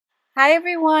Hi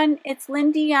everyone, it's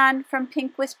Lynn Dion from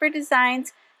Pink Whisper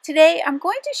Designs. Today I'm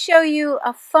going to show you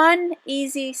a fun,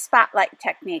 easy spotlight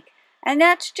technique. And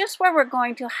that's just where we're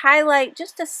going to highlight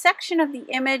just a section of the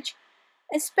image,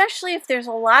 especially if there's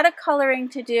a lot of coloring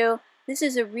to do. This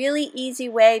is a really easy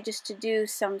way just to do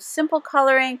some simple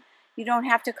coloring. You don't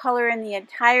have to color in the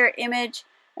entire image,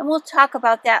 and we'll talk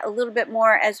about that a little bit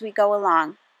more as we go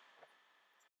along.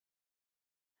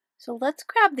 So let's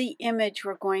grab the image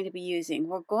we're going to be using.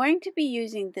 We're going to be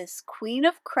using this Queen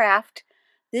of Craft.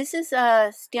 This is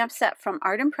a stamp set from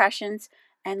Art Impressions,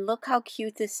 and look how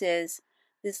cute this is.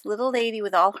 This little lady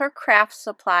with all her craft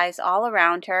supplies all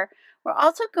around her. We're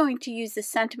also going to use the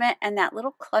sentiment and that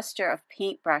little cluster of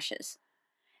paint brushes.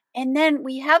 And then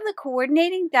we have the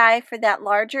coordinating die for that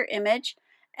larger image,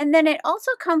 and then it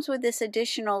also comes with this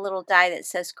additional little die that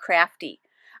says Crafty.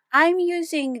 I'm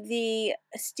using the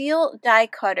steel die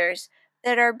cutters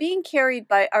that are being carried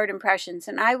by Art Impressions,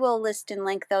 and I will list and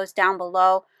link those down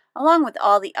below along with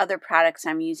all the other products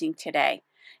I'm using today.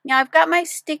 Now I've got my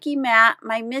sticky mat,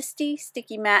 my Misty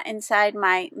sticky mat inside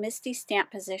my Misty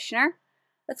stamp positioner.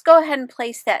 Let's go ahead and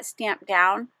place that stamp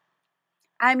down.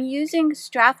 I'm using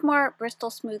Strathmore Bristol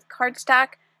Smooth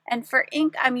cardstock, and for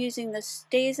ink I'm using the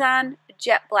Staz-on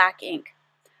Jet Black ink.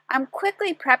 I'm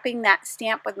quickly prepping that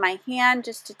stamp with my hand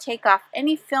just to take off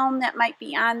any film that might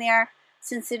be on there,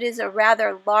 since it is a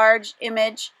rather large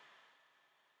image.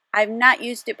 I've not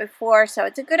used it before, so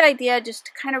it's a good idea just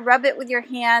to kind of rub it with your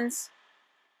hands.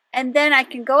 And then I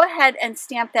can go ahead and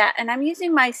stamp that, and I'm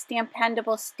using my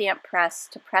Stampendable stamp press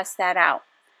to press that out.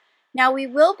 Now we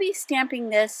will be stamping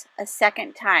this a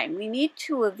second time. We need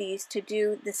 2 of these to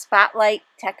do the spotlight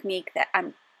technique that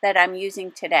I'm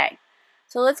using today.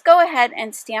 So let's go ahead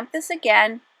and stamp this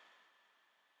again.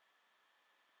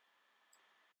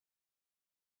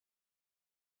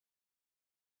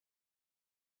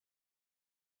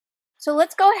 So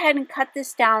let's go ahead and cut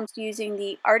this down using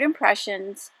the Art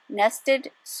Impressions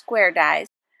nested square dies.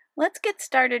 Let's get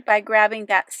started by grabbing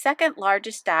that second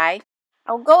largest die.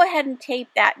 I'll go ahead and tape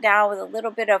that down with a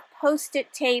little bit of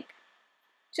Post-it tape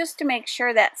just to make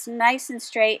sure that's nice and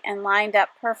straight and lined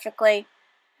up perfectly.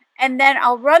 And then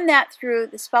I'll run that through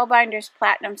the Spellbinders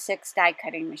Platinum 6 die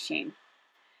cutting machine.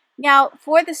 Now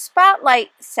for the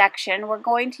spotlight section, we're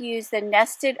going to use the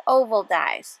nested oval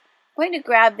dies. I'm going to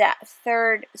grab that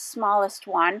third smallest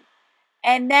one,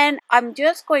 and then I'm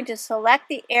just going to select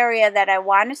the area that I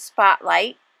want to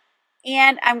spotlight,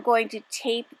 and I'm going to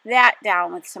tape that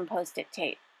down with some Post-it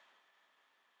tape.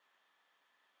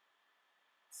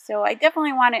 So I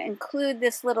definitely want to include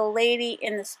this little lady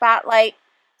in the spotlight.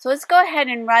 So let's go ahead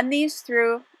and run these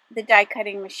through the die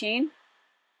cutting machine.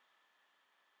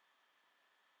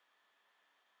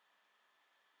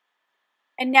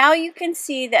 And now you can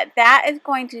see that that is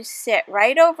going to sit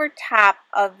right over top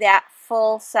of that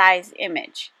full size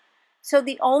image. So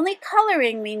the only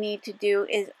coloring we need to do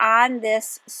is on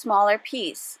this smaller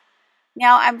piece.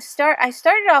 Now I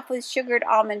started off with Sugared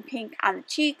Almond Pink on the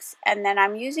cheeks, and then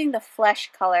I'm using the flesh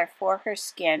color for her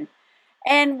skin.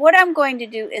 And what I'm going to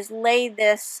do is lay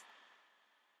this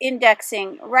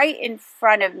indexing right in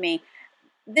front of me.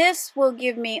 This will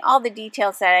give me all the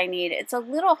details that I need. It's a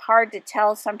little hard to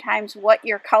tell sometimes what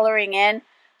you're coloring in.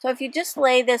 So if you just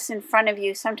lay this in front of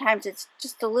you, sometimes it's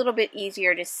just a little bit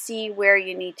easier to see where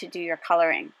you need to do your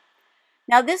coloring.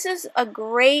 Now this is a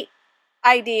great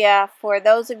idea for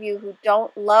those of you who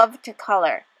don't love to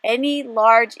color. Any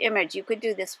large image, you could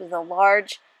do this with a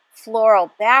large floral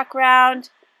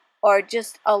background or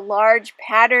just a large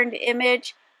patterned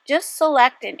image. Just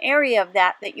select an area of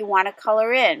that you want to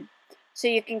color in, so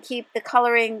you can keep the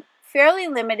coloring fairly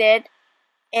limited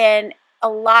and a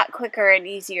lot quicker and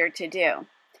easier to do.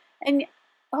 And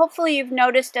hopefully you've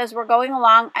noticed as we're going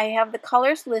along, I have the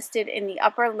colors listed in the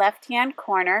upper left-hand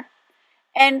corner.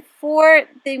 And for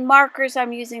the markers,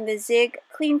 I'm using the Zig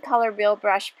Clean Color Bill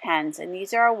Brush pens, and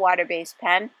these are a water-based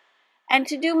pen. And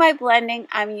to do my blending,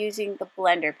 I'm using the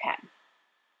blender pen.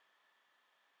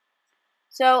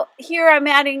 So here I'm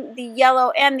adding the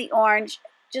yellow and the orange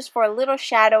just for a little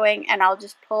shadowing, and I'll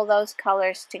just pull those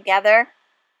colors together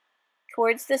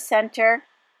towards the center.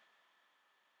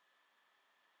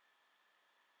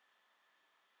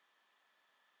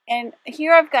 And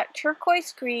here I've got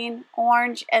turquoise green,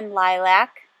 orange, and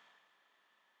lilac.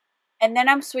 And then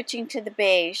I'm switching to the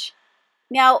beige.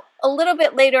 Now, a little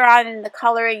bit later on in the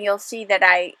coloring, you'll see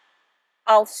that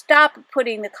I'll stop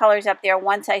putting the colors up there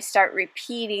once I start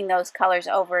repeating those colors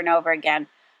over and over again.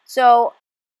 So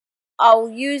I'll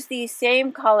use these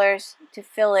same colors to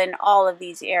fill in all of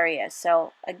these areas.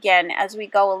 So again, as we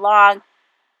go along,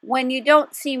 when you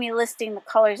don't see me listing the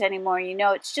colors anymore, you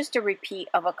know it's just a repeat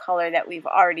of a color that we've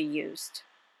already used.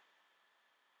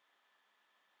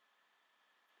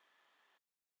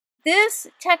 This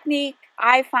technique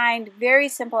I find very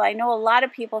simple. I know a lot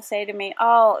of people say to me,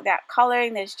 oh, that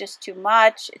coloring, there's just too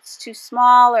much, it's too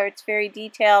small, or it's very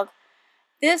detailed.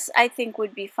 This, I think,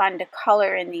 would be fun to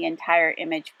color in the entire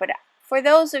image. But for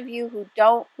those of you who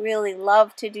don't really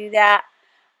love to do that,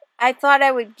 I thought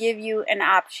I would give you an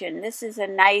option. This is a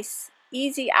nice,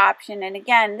 easy option. And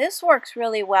again, this works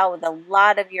really well with a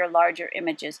lot of your larger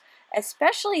images,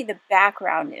 especially the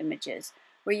background images,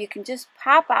 where you can just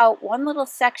pop out one little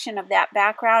section of that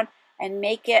background and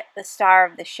make it the star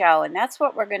of the show. And that's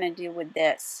what we're going to do with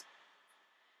this.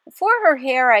 For her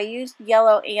hair, I used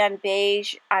yellow and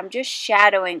beige. I'm just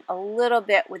shadowing a little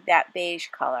bit with that beige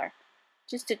color,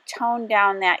 just to tone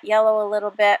down that yellow a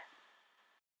little bit.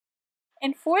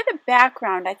 And for the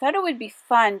background, I thought it would be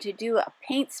fun to do a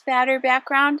paint spatter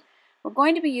background. We're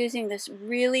going to be using this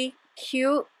really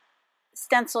cute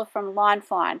stencil from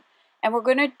Fawn, and we're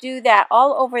going to do that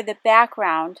all over the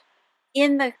background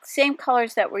in the same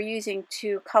colors that we're using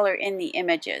to color in the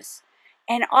images.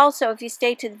 And also, if you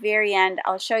stay to the very end,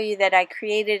 I'll show you that I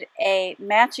created a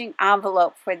matching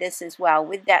envelope for this as well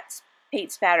with that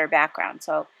paint spatter background.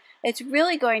 So it's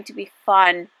really going to be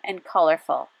fun and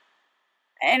colorful.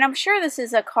 And I'm sure this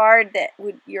is a card that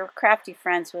your crafty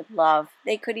friends would love.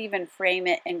 They could even frame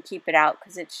it and keep it out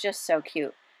because it's just so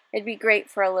cute. It'd be great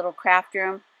for a little craft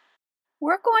room.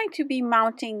 We're going to be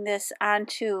mounting this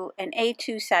onto an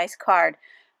A2 size card.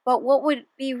 But what would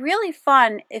be really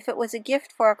fun if it was a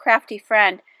gift for a crafty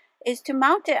friend is to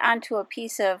mount it onto a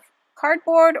piece of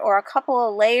cardboard or a couple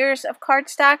of layers of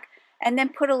cardstock and then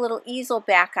put a little easel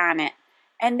back on it.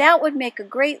 And that would make a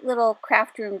great little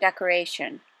craft room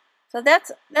decoration. So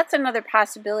that's another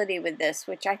possibility with this,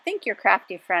 which I think your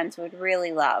crafty friends would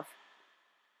really love.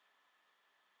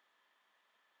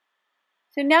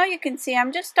 So now you can see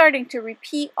I'm just starting to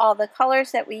repeat all the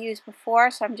colors that we used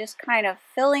before. So I'm just kind of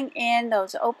filling in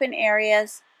those open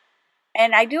areas.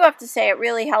 And I do have to say it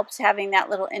really helps having that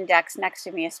little index next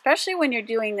to me, especially when you're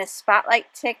doing this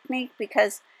spotlight technique,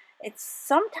 because it's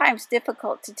sometimes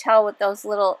difficult to tell what those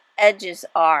little edges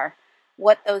are,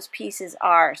 what those pieces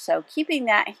are. So keeping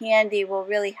that handy will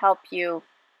really help you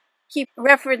keep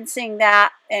referencing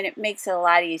that, and it makes it a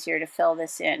lot easier to fill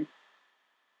this in.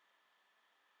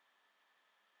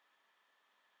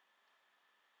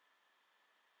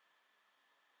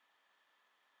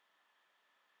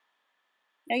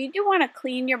 Now you do want to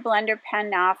clean your blender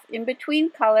pen off in between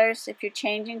colors. If you're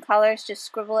changing colors, just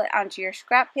scribble it onto your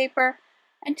scrap paper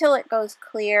until it goes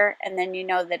clear, and then you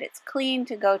know that it's clean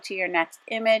to go to your next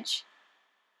image.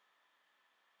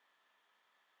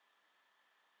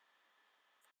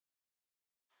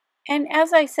 And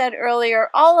as I said earlier,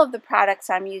 all of the products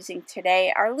I'm using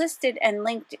today are listed and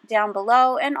linked down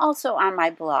below and also on my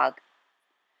blog.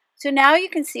 So now you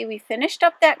can see we finished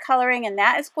up that coloring, and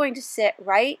that is going to sit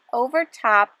right over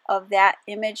top of that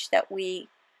image that we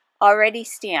already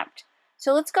stamped.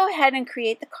 So let's go ahead and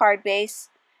create the card base.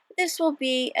 This will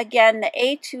be, again, the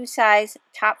A2 size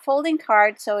top folding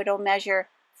card, so it'll measure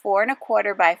 4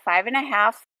 1/4 by 5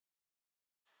 1/2.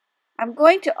 I'm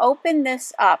going to open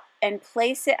this up and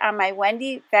place it on my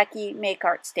Wendy Vecchi Make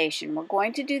Art Station. We're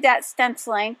going to do that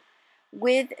stenciling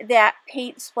with that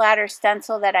paint splatter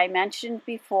stencil that I mentioned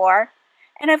before.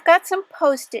 And I've got some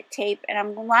Post-it tape, and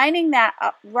I'm lining that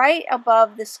up right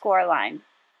above the score line.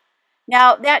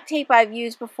 Now, that tape I've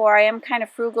used before. I am kind of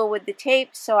frugal with the tape,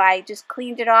 so I just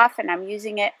cleaned it off, and I'm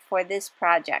using it for this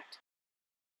project.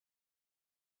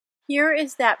 Here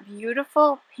is that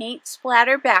beautiful paint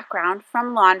splatter background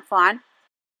from Fawn.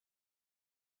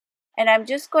 And I'm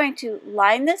just going to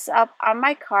line this up on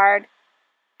my card.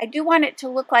 I do want it to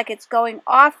look like it's going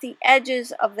off the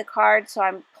edges of the card, so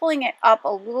I'm pulling it up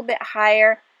a little bit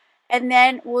higher. And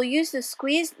then we'll use the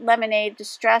Squeezed Lemonade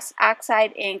Distress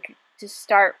Oxide ink to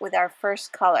start with our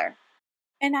first color.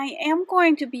 And I am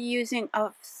going to be using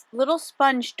a little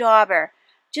sponge dauber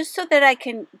just so that I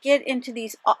can get into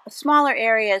these smaller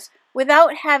areas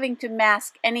without having to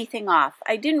mask anything off.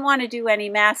 I didn't want to do any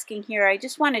masking here. I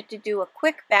just wanted to do a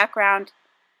quick background.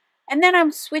 And then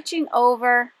I'm switching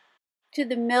over to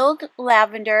the milled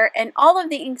lavender, and all of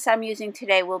the inks I'm using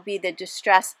today will be the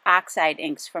Distress Oxide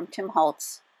inks from Tim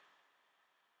Holtz.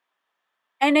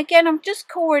 And again, I'm just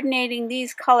coordinating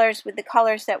these colors with the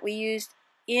colors that we used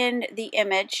in the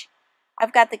image.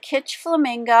 I've got the Kitsch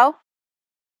Flamingo,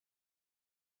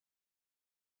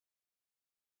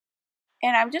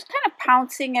 and I'm just kind of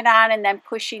pouncing it on and then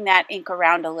pushing that ink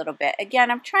around a little bit. Again,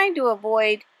 I'm trying to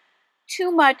avoid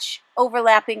too much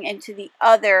overlapping into the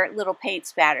other little paint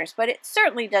spatters, but it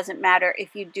certainly doesn't matter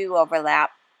if you do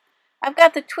overlap. I've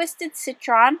got the Twisted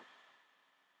Citron.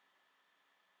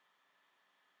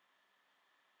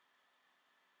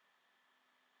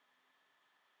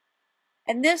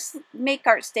 And this Make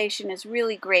Art Station is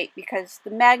really great because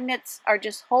the magnets are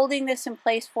just holding this in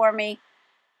place for me.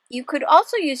 You could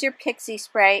also use your pixie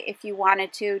spray if you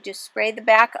wanted to. Just spray the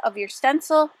back of your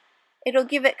stencil. It'll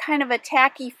give it kind of a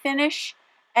tacky finish,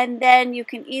 and then you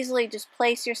can easily just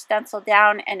place your stencil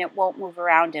down and it won't move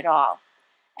around at all.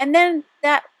 And then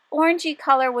that orangey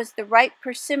color was the ripe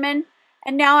persimmon,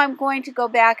 and now I'm going to go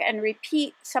back and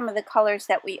repeat some of the colors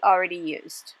that we already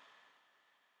used.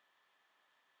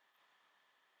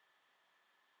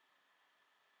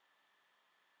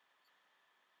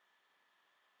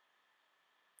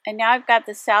 And now I've got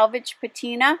the Salvage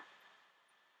Patina.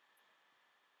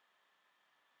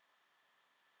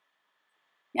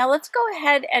 Now let's go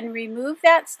ahead and remove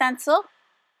that stencil.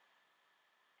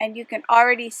 And you can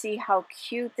already see how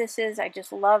cute this is. I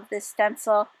just love this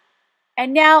stencil.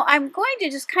 And now I'm going to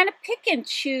just kind of pick and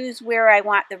choose where I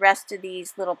want the rest of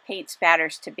these little paint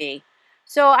spatters to be.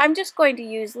 So I'm just going to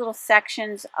use little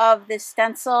sections of this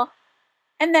stencil,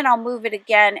 and then I'll move it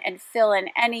again and fill in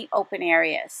any open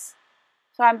areas.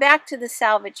 So I'm back to the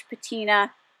Salvage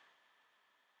Patina.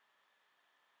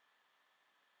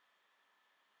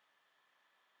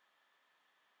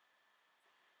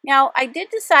 Now I did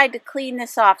decide to clean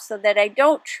this off so that I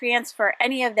don't transfer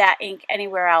any of that ink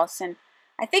anywhere else. And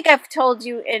I think I've told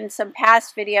you in some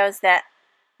past videos that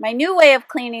my new way of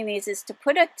cleaning these is to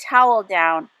put a towel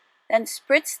down, then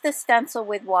spritz the stencil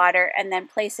with water, and then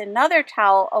place another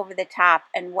towel over the top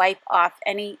and wipe off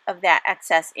any of that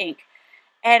excess ink.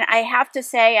 And I have to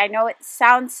say, I know it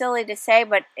sounds silly to say,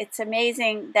 but it's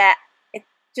amazing that it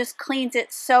just cleans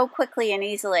it so quickly and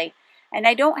easily. And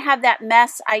I don't have that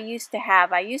mess I used to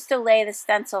have. I used to lay the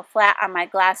stencil flat on my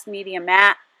glass media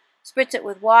mat, spritz it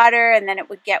with water, and then it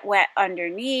would get wet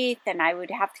underneath, and I would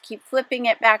have to keep flipping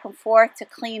it back and forth to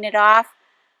clean it off.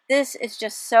 This is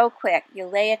just so quick. You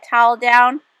lay a towel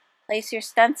down, place your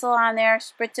stencil on there,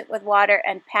 spritz it with water,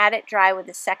 and pat it dry with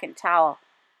a second towel.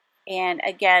 And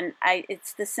again,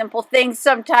 it's the simple things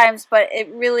sometimes, but it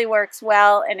really works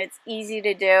well and it's easy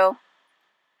to do.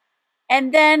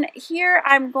 And then here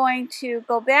I'm going to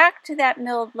go back to that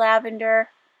milled lavender.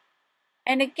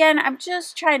 And again, I'm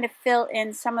just trying to fill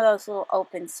in some of those little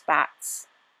open spots.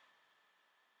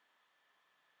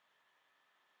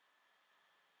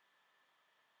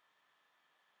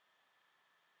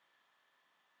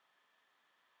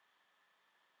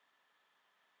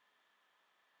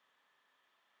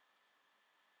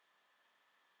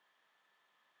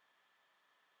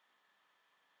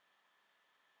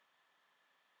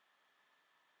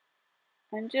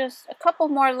 And just a couple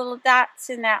more little dots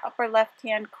in that upper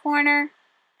left-hand corner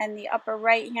and the upper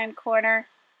right-hand corner.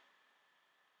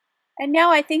 And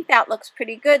now I think that looks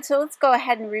pretty good. So let's go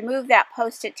ahead and remove that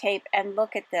Post-it tape and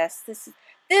look at this.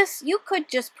 This you could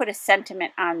just put a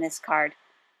sentiment on this card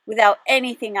without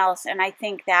anything else, and I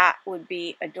think that would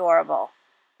be adorable.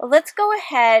 Well, let's go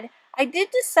ahead. I did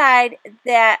decide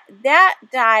that that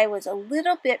die was a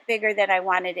little bit bigger than I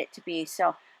wanted it to be.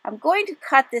 So I'm going to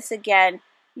cut this again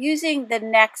using the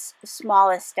next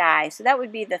smallest die. So that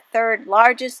would be the third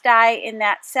largest die in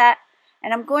that set.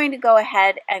 And I'm going to go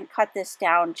ahead and cut this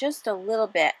down just a little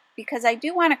bit because I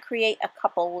do want to create a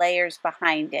couple layers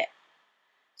behind it.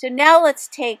 So now let's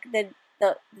take the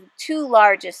two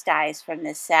largest dies from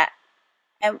this set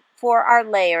and for our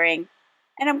layering.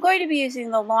 And I'm going to be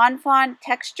using the Lawn Fawn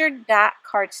Textured Dot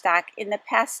Cardstock in the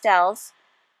Pastels.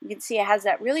 You can see it has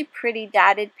that really pretty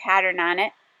dotted pattern on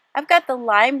it. I've got the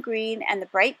lime green and the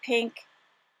bright pink,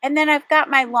 and then I've got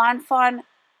my Lawn Fawn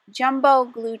jumbo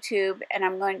glue tube, and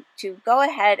I'm going to go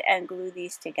ahead and glue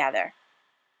these together.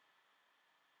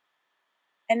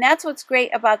 And that's what's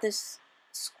great about this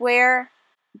square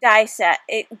die set.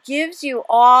 It gives you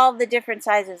all the different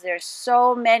sizes. There's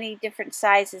so many different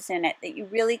sizes in it that you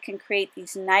really can create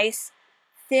these nice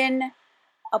thin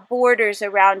borders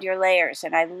around your layers,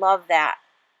 and I love that.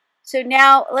 So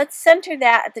now let's center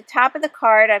that at the top of the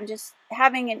card. I'm just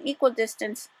having an equal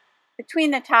distance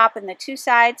between the top and the two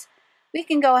sides. We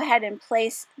can go ahead and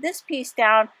place this piece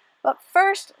down, but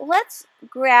first let's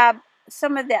grab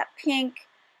some of that pink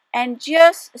and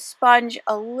just sponge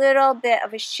a little bit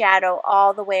of a shadow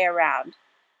all the way around.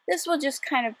 This will just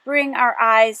kind of bring our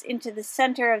eyes into the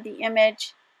center of the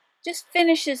image, just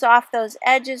finishes off those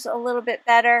edges a little bit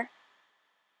better.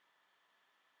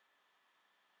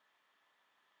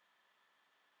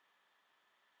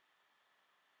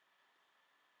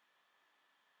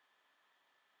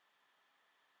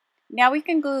 Now we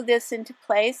can glue this into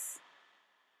place.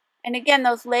 And again,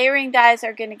 those layering dies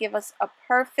are going to give us a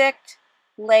perfect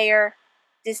layer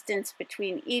distance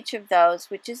between each of those,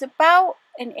 which is about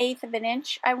 1/8 of an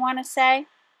inch, I want to say.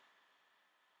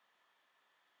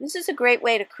 This is a great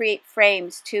way to create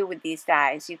frames too with these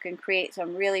dies. You can create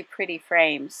some really pretty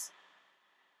frames.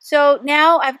 So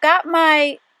now I've got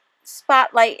my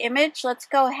spotlight image. Let's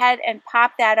go ahead and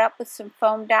pop that up with some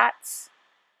foam dots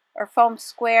or foam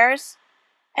squares.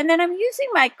 And then I'm using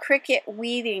my Cricut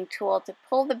weeding tool to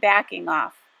pull the backing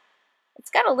off. It's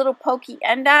got a little pokey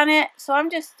end on it, so I'm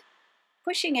just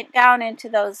pushing it down into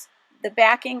the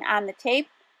backing on the tape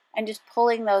and just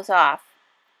pulling those off.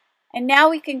 And now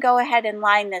we can go ahead and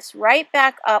line this right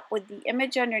back up with the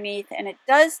image underneath, and it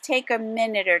does take a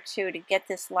minute or two to get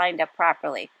this lined up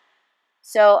properly.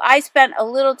 So I spent a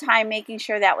little time making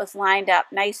sure that was lined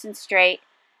up nice and straight.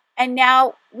 And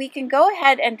now we can go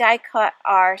ahead and die cut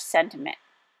our sentiment.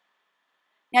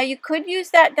 Now you could use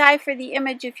that die for the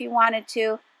image if you wanted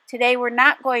to. Today we're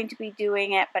not going to be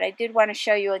doing it, but I did want to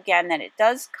show you again that it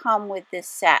does come with this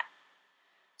set.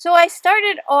 So I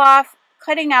started off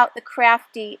cutting out the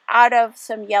crafty out of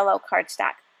some yellow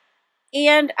cardstock.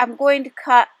 And I'm going to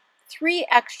cut 3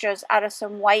 extras out of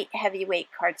some white heavyweight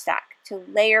cardstock to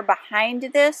layer behind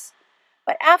this.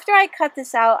 But after I cut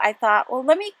this out, I thought, well,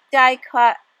 let me die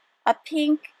cut a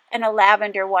pink and a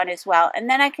lavender one as well, and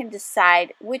then I can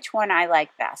decide which one I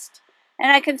like best. And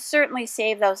I can certainly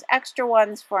save those extra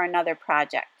ones for another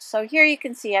project. So here you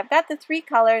can see I've got the 3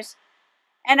 colors,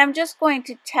 and I'm just going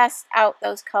to test out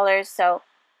those colors. So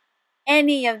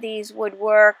any of these would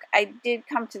work. I did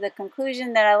come to the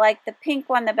conclusion that I like the pink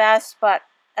one the best, but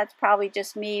that's probably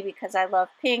just me because I love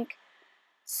pink.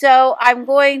 So I'm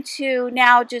going to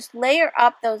now just layer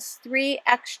up those 3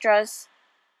 extras.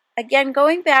 Again,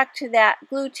 going back to that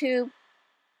glue tube,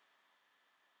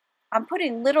 I'm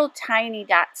putting little tiny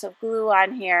dots of glue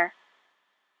on here.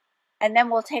 And then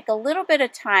we'll take a little bit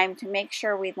of time to make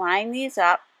sure we line these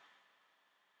up.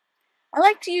 I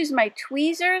like to use my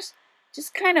tweezers,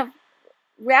 just kind of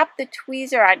wrap the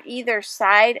tweezer on either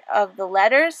side of the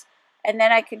letters, and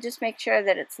then I can just make sure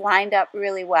that it's lined up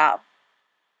really well.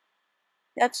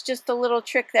 That's just a little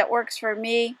trick that works for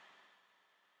me.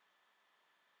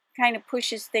 Kind of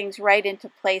pushes things right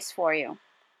into place for you.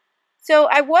 So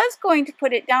I was going to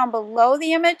put it down below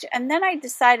the image, and then I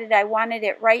decided I wanted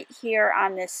it right here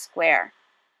on this square.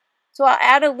 So I'll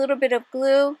add a little bit of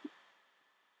glue.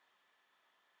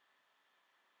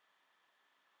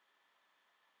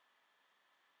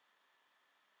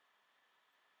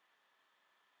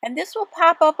 And this will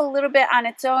pop up a little bit on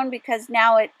its own because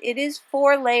now it is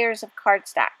 4 layers of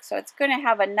cardstock. So it's going to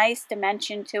have a nice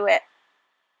dimension to it.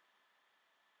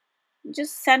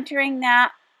 Just centering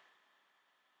that.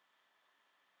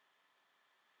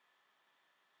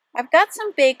 I've got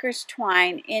some baker's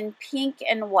twine in pink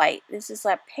and white. This is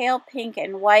a pale pink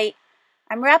and white.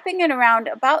 I'm wrapping it around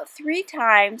about 3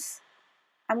 times.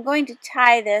 I'm going to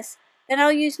tie this. Then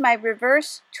I'll use my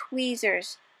reverse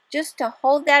tweezers just to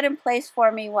hold that in place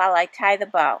for me while I tie the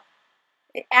bow.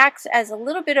 It acts as a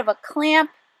little bit of a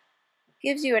clamp,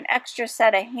 gives you an extra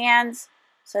set of hands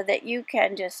so that you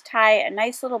can just tie a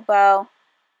nice little bow.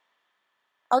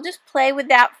 I'll just play with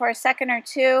that for a second or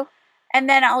two, and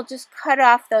then I'll just cut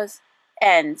off those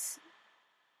ends.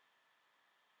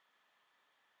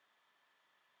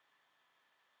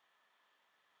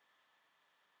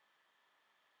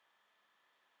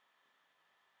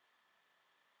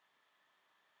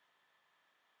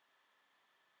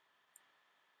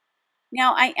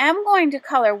 Now I am going to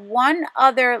color one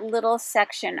other little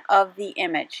section of the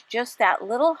image, just that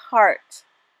little heart.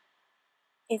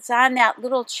 It's on that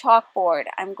little chalkboard.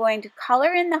 I'm going to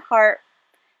color in the heart,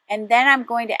 and then I'm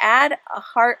going to add a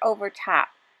heart over top.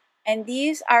 And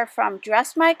these are from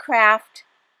Dress My Craft.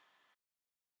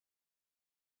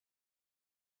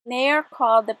 They are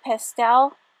called the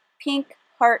Pastel Pink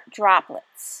Heart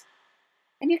Droplets.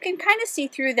 And you can kind of see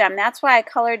through them. That's why I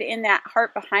colored in that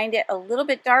heart behind it a little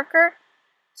bit darker.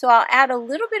 So I'll add a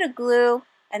little bit of glue,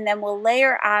 and then we'll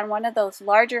layer on one of those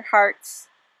larger hearts.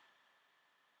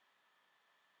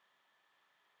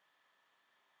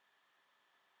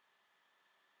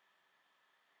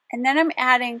 And then I'm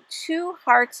adding 2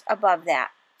 hearts above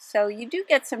that. So you do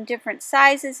get some different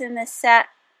sizes in this set.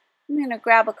 I'm going to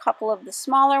grab a couple of the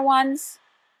smaller ones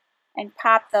and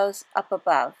pop those up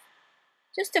above,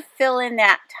 just to fill in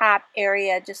that top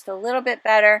area just a little bit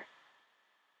better.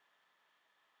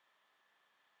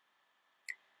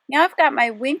 Now I've got my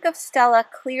Wink of Stella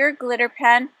clear glitter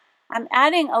pen. I'm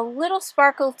adding a little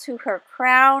sparkle to her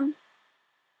crown.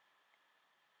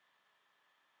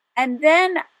 And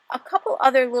then a couple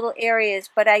other little areas,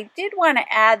 but I did want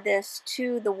to add this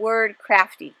to the word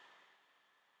crafty.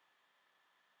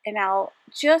 And I'll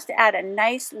just add a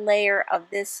nice layer of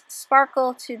this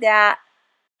sparkle to that,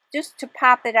 just to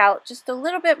pop it out just a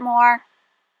little bit more.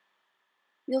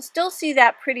 You'll still see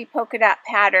that pretty polka dot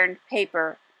pattern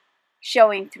paper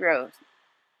showing through.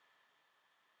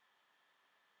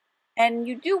 And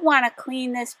you do want to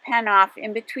clean this pen off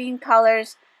in between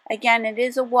colors. Again, it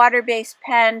is a water-based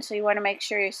pen, so you want to make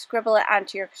sure you scribble it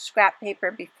onto your scrap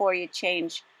paper before you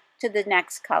change to the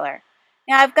next color.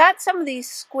 Now I've got some of these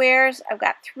squares. I've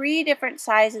got 3 different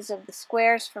sizes of the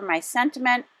squares for my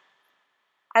sentiment.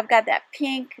 I've got that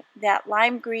pink, that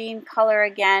lime green color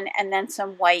again, and then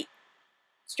some white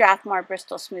Strathmore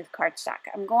Bristol Smooth cardstock.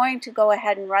 I'm going to go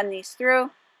ahead and run these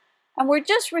through. And we're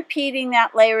just repeating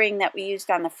that layering that we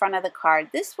used on the front of the card.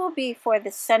 This will be for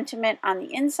the sentiment on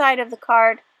the inside of the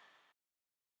card.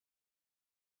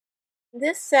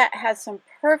 This set has some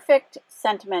perfect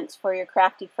sentiments for your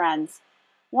crafty friends.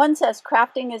 One says,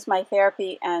 "Crafting is my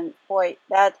therapy," and boy,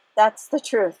 that's the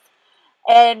truth.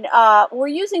 And we're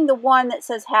using the one that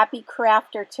says, "Happy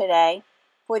Crafter" today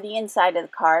for the inside of the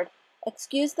card.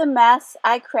 "Excuse the mess,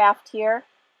 I craft here."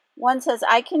 One says,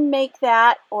 "I can make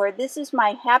that," or "This is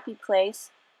my happy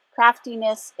place.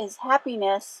 Craftiness is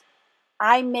happiness.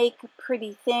 I make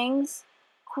pretty things."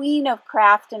 Queen of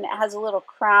Craft, and it has a little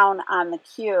crown on the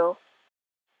Q.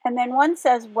 And then one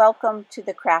says, "Welcome to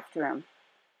the craft room."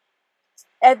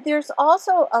 There's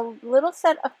also a little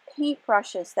set of paint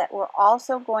brushes that we're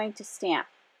also going to stamp.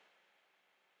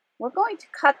 We're going to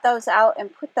cut those out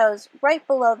and put those right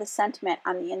below the sentiment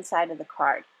on the inside of the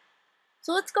card.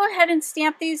 So let's go ahead and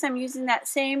stamp these. I'm using that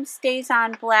same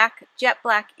Staz-on black, jet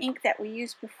black ink that we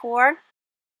used before.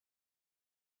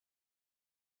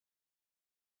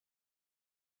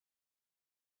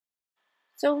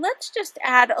 So let's just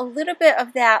add a little bit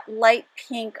of that light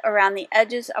pink around the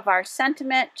edges of our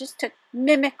sentiment, just to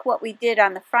mimic what we did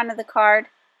on the front of the card.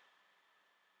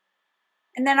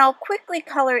 And then I'll quickly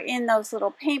color in those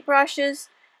little paint brushes,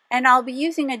 and I'll be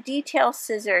using a detail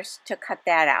scissors to cut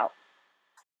that out.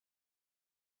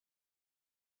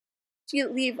 So you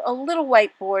leave a little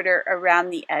white border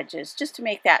around the edges, just to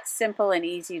make that simple and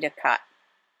easy to cut.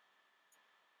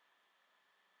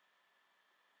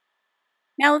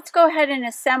 Now let's go ahead and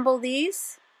assemble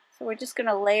these. So we're just going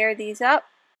to layer these up.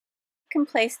 You can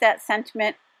place that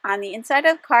sentiment on the inside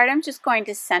of the card. I'm just going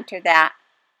to center that.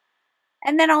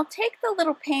 And then I'll take the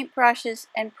little paint brushes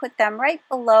and put them right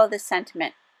below the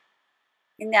sentiment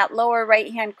in that lower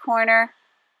right hand corner.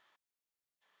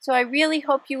 So I really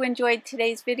hope you enjoyed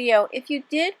today's video. If you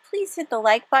did, please hit the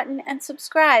like button and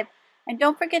subscribe. And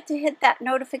don't forget to hit that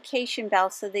notification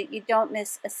bell so that you don't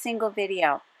miss a single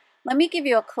video. Let me give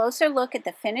you a closer look at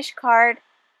the finished card.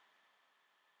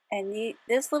 And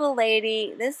this little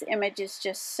lady, this image is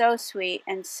just so sweet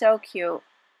and so cute.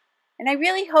 And I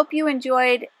really hope you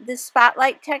enjoyed this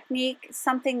spotlight technique,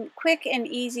 something quick and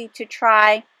easy to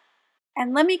try.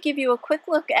 And let me give you a quick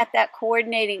look at that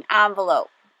coordinating envelope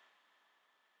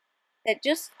that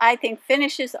just, I think,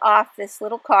 finishes off this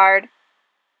little card.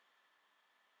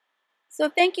 So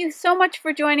thank you so much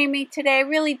for joining me today. I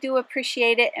really do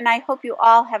appreciate it, and I hope you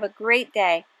all have a great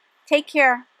day. Take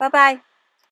care. Bye-bye.